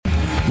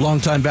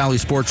Longtime Valley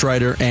sports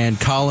writer and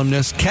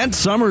columnist Kent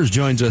Summers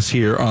joins us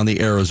here on the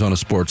Arizona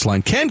Sports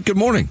Line. Kent, good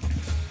morning.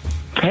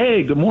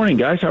 Hey, good morning,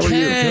 guys. How are you?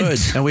 Good.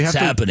 And we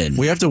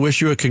have to wish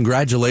you a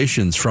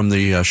congratulations from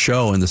the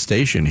show and the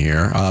station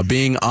here,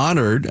 being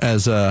honored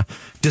as a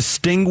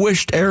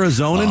distinguished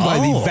Arizonan by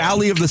the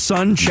Valley of the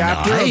Sun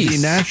chapter of the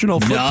National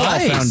Football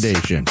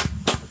Foundation.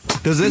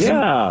 Does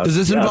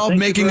this involve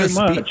making a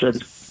speech?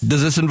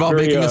 Does this involve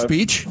making a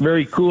speech?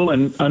 Very cool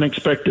and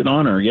unexpected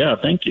honor. Yeah,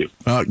 thank you.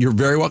 You're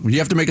very welcome. Do you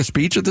have to make a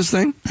speech at this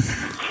thing?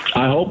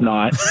 I hope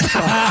not.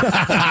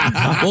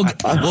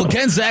 well,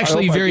 Ken's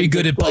actually very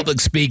good at public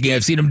speaking.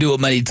 I've seen him do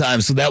it many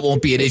times, so that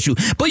won't be an issue.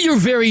 But you're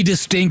very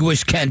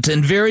distinguished, Kent,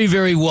 and very,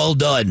 very well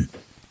done.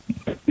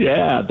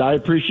 Yeah, I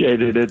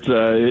appreciate it. It's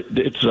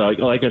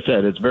like I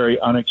said, it's very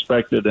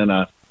unexpected and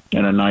a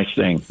nice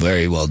thing.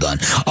 Very well done.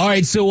 All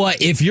right, so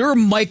if you're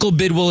Michael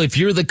Bidwell, if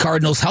you're the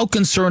Cardinals, how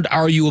concerned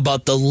are you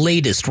about the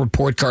latest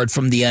report card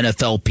from the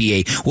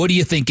NFLPA? What do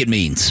you think it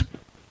means?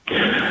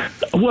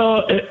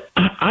 Well,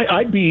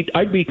 I'd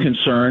be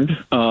concerned.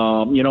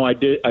 I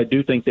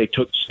do think they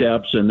took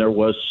steps, and there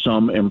was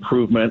some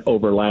improvement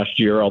over last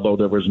year, although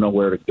there was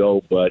nowhere to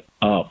go but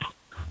up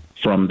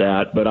from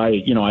that. But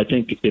I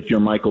think if you're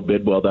Michael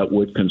Bidwell, that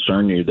would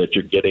concern you that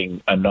you're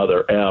getting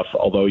another F,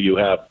 although you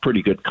have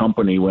pretty good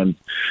company when,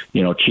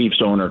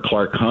 Chiefs owner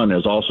Clark Hunt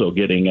is also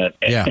getting an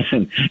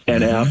F,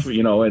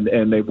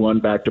 and they've won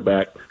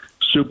back-to-back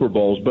Super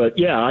Bowls. But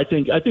yeah, I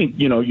think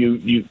you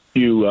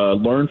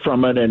learn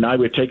from it, and I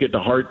would take it to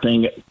heart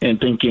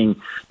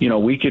thinking,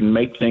 we can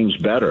make things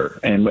better,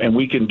 and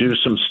we can do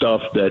some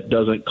stuff that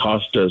doesn't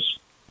cost us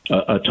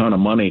a ton of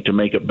money to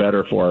make it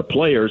better for our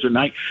players. And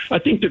I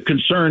think the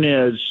concern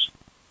is,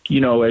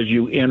 as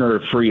you enter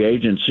free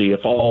agency,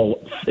 if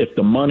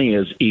the money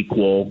is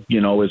equal,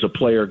 is a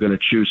player going to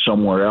choose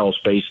somewhere else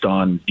based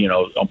on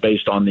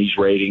these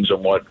ratings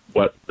and what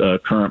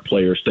current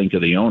players think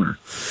of the owner?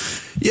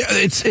 Yeah,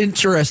 it's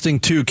interesting,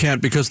 too,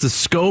 Kent, because the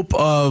scope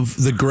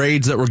of the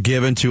grades that were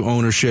given to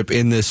ownership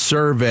in this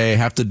survey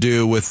have to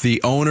do with the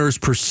owner's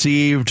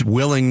perceived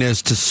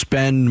willingness to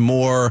spend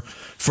more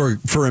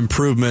for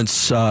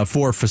improvements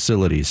for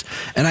facilities.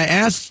 And I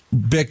asked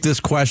Bick this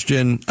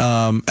question,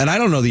 and I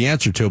don't know the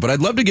answer to it, but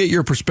I'd love to get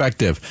your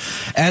perspective.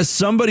 As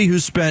somebody who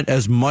spent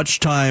as much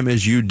time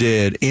as you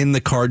did in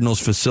the Cardinals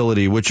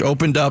facility, which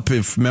opened up,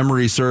 if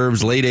memory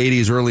serves, late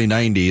 80s, early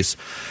 90s,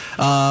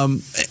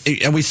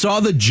 and we saw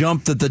the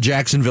jump that the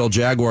Jacksonville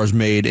Jaguars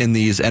made in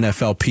these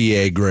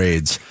NFLPA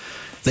grades.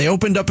 They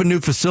opened up a new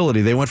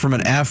facility. They went from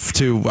an F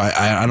to,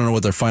 I don't know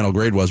what their final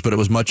grade was, but it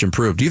was much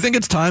improved. Do you think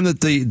it's time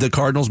that the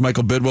Cardinals,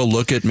 Michael Bidwell,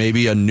 look at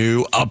maybe a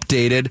new,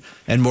 updated,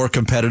 and more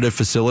competitive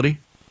facility?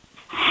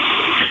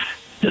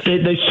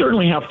 They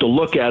certainly have to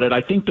look at it. I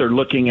think they're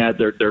looking at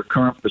their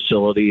current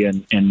facility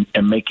and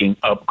making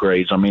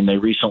upgrades. I mean, they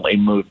recently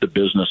moved the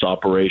business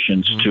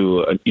operations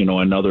to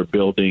another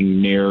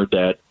building near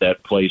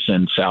that place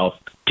in South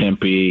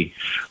Tempe.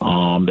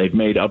 They've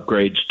made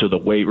upgrades to the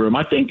weight room.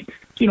 I think,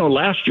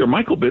 last year,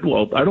 Michael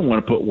Bidwell, I don't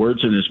want to put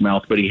words in his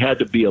mouth, but he had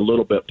to be a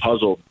little bit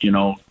puzzled,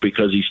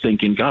 because he's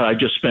thinking, God, I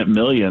just spent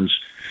millions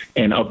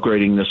in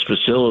upgrading this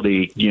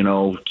facility,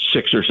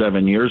 6 or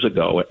 7 years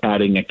ago,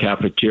 adding a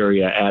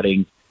cafeteria,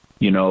 adding,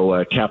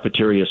 a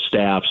cafeteria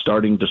staff,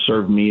 starting to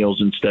serve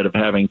meals instead of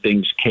having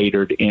things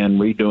catered in,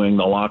 redoing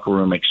the locker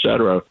room, et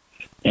cetera.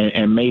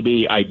 And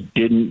maybe I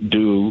didn't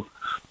do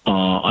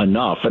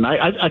enough. And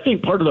I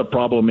think part of the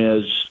problem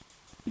is,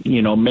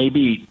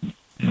 maybe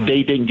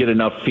they didn't get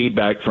enough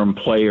feedback from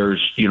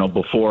players,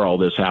 before all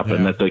this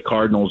happened, that the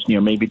Cardinals,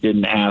 maybe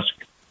didn't ask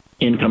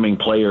incoming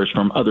players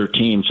from other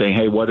teams saying,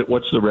 hey,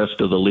 what's the rest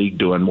of the league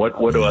doing? What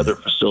do other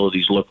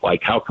facilities look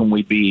like? How can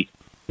we be,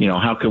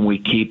 how can we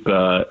keep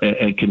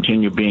and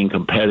continue being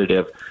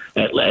competitive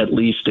at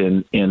least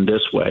in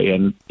this way?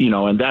 And,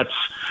 and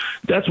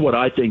that's what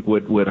I think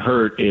would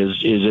hurt is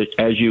it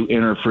as you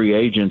enter free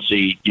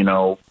agency,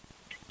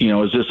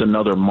 is this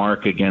another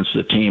mark against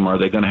the team? Are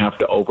they going to have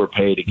to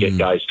overpay to get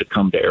guys to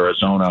come to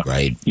Arizona?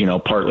 Right.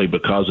 Partly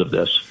because of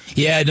this.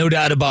 Yeah, no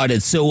doubt about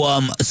it.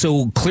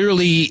 So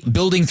clearly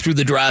building through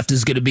the draft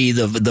is going to be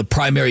the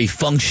primary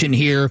function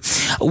here.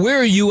 Where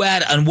are you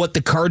at on what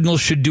the Cardinals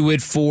should do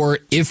it for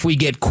if we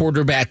get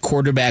quarterback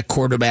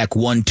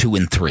 1, 2,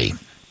 and 3?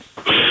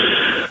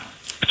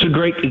 It's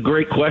a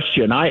great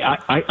question.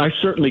 I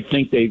certainly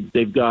think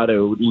they've got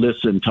to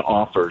listen to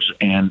offers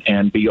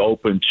and be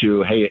open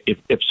to, hey,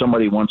 if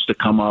somebody wants to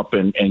come up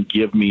and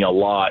give me a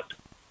lot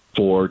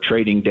for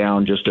trading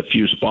down just a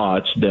few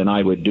spots, then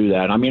I would do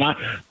that. I mean,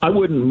 I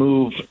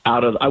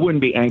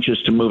wouldn't be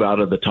anxious to move out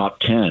of the top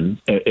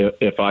 10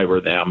 if I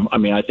were them. I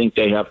mean, I think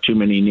they have too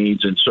many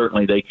needs, and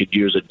certainly they could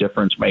use a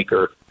difference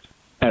maker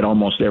at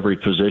almost every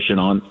position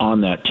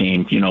on that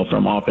team,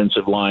 from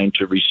offensive line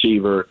to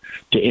receiver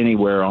to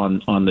anywhere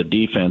on the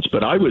defense.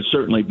 But I would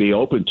certainly be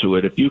open to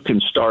it if you can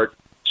start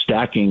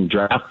stacking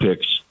draft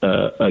picks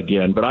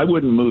again. But I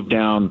wouldn't move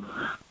down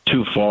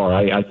too far.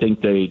 I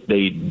think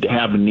they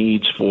have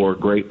needs for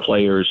great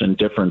players and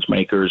difference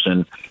makers.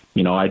 And,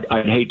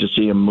 I'd hate to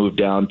see them move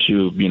down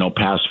to,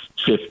 past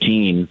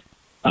 15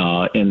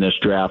 in this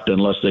draft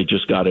unless they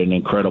just got an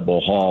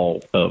incredible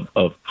haul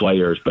of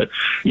players. But,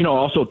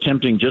 also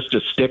tempting just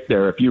to stick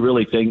there. If you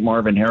really think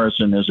Marvin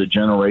Harrison is a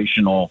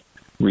generational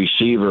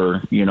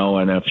receiver,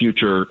 and a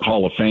future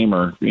Hall of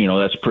Famer,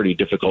 that's pretty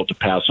difficult to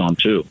pass on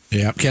too.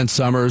 Yeah, Ken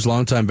Summers,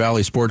 longtime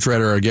Valley sports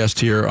writer, our guest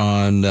here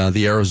on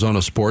the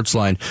Arizona Sports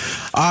Line.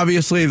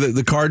 Obviously,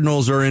 the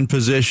Cardinals are in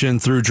position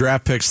through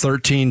draft picks,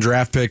 13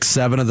 draft picks,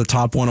 7 of the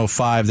top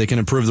 105. They can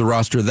improve the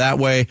roster that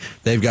way.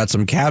 They've got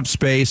some cap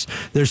space.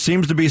 There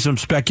seems to be some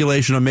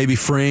speculation on maybe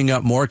freeing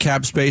up more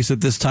cap space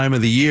at this time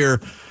of the year.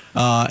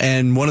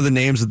 And one of the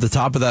names at the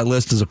top of that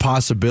list is a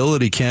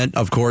possibility, Kent,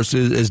 of course,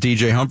 is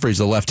DJ Humphries,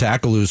 the left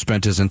tackle who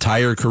spent his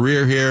entire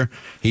career here.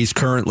 He's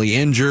currently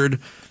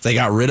injured. They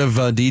got rid of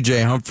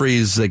DJ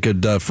Humphries. They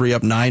could free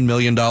up $9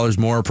 million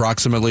more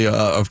approximately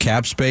of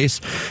cap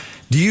space.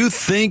 Do you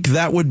think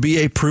that would be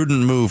a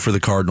prudent move for the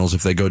Cardinals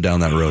if they go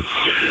down that road?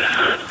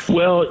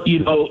 Well,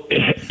 he's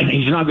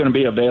not going to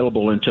be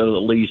available until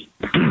at least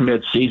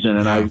mid-season.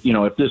 And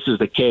if this is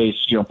the case,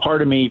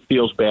 part of me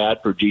feels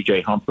bad for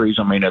DJ Humphries.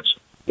 I mean,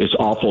 it's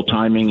awful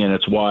timing, and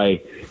it's why,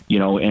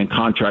 in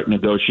contract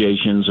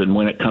negotiations and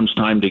when it comes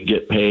time to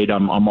get paid,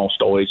 I'm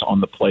almost always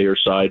on the player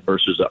side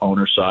versus the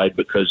owner side,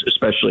 because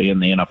especially in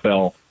the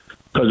NFL,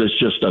 because it's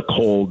just a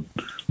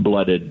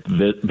cold-blooded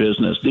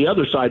business. The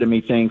other side of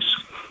me thinks,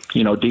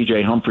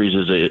 DJ Humphries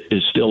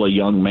is still a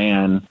young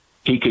man.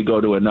 He could go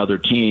to another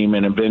team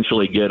and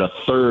eventually get a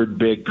third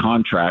big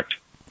contract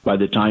by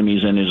the time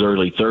he's in his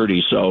early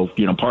 30s. So,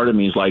 part of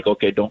me is like,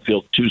 okay, don't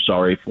feel too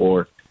sorry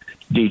for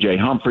DJ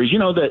Humphries.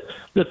 That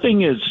the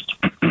thing is,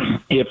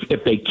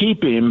 if they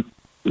keep him,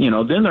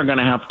 then they're going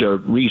to have to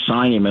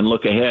re-sign him and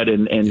look ahead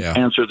and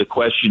answer the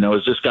question,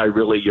 is this guy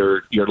really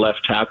your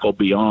left tackle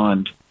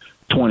beyond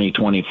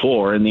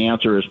 2024? And the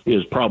answer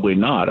is probably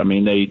not. I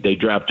mean, they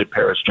drafted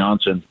Paris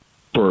Johnson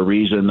for a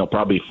reason. They'll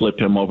probably flip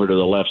him over to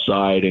the left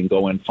side and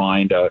go and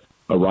find a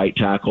right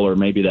tackle, or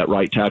maybe that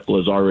right tackle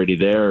is already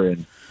there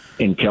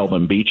in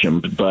Kelvin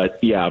Beachum. But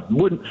yeah,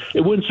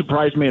 it wouldn't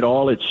surprise me at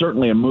all. It's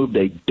certainly a move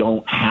they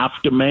don't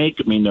have to make.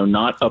 I mean, they're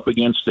not up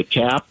against the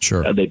cap.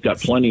 Sure. They've got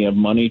plenty of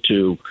money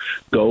to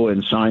go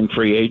and sign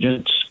free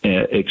agents,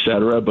 et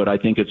cetera. But I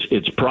think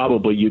it's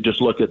probably, you just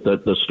look at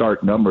the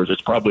start numbers,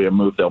 it's probably a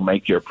move they'll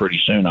make here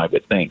pretty soon, I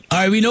would think. All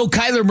right, we know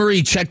Kyler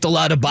Murray checked a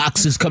lot of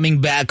boxes coming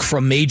back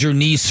from major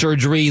knee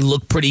surgery,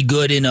 looked pretty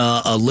good in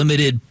a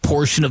limited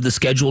portion of the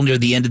schedule near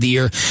the end of the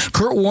year.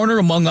 Kurt Warner,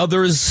 among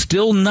others,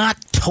 still not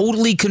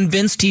totally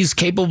convinced he's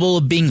capable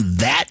of being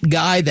that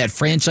guy, that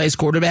franchise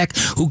quarterback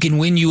who can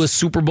win you a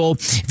Super Bowl.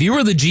 If you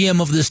were the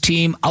GM of this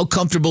team, how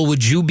comfortable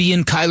would you be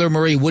in Kyler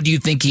Murray? What do you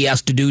think he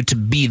has to do to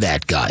be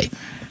that guy?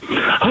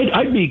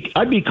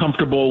 I'd be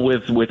comfortable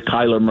with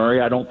Kyler Murray.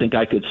 I don't think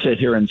I could sit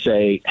here and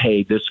say,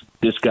 hey, this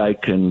guy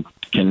can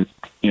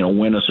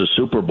win us a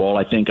Super Bowl.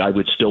 I think I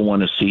would still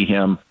want to see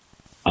him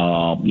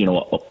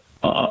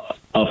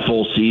a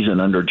full season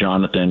under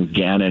Jonathan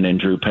Gannon and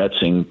Drew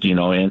Petzing,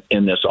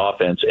 in this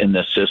offense, in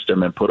this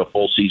system, and put a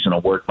full season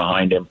of work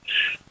behind him.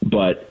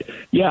 But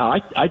yeah,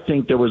 I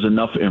think there was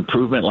enough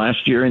improvement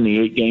last year in the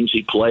 8 games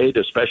he played,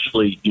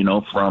 especially,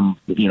 from,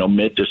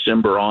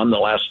 mid-December on, the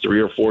last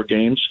 3 or 4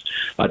 games.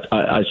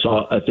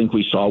 I think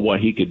we saw what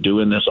he could do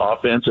in this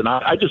offense. And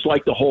I just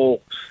like the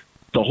whole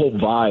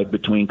vibe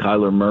between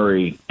Kyler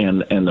Murray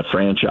and the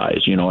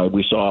franchise.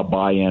 We saw a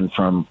buy-in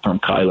from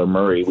Kyler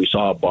Murray. We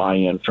saw a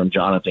buy-in from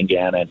Jonathan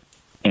Gannon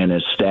and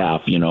his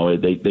staff.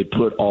 They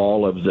put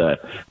all of the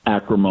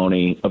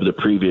acrimony of the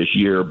previous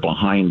year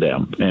behind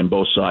them, and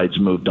both sides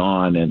moved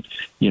on. And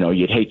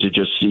you'd hate to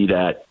just see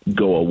that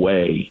go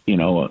away. In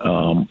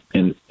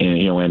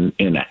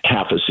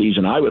half a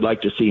season, I would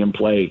like to see him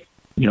play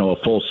a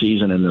full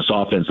season in this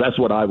offense. That's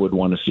what I would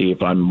want to see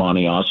if I'm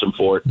Monty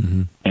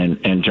Ossenfort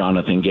and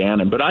Jonathan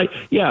Gannon. But I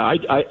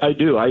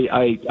do.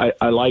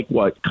 I like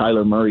what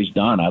Kyler Murray's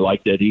done. I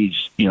like that he's,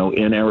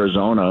 in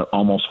Arizona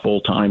almost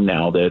full time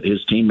now, that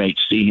his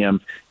teammates see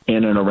him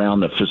in and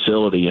around the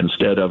facility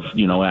instead of,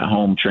 at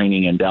home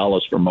training in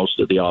Dallas for most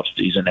of the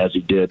offseason as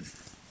he did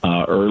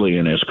early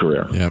in his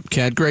career. Yeah,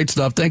 Kent, great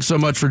stuff. Thanks so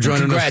much for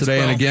joining us today.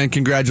 Bro. And again,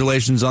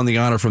 congratulations on the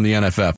honor from the NFF.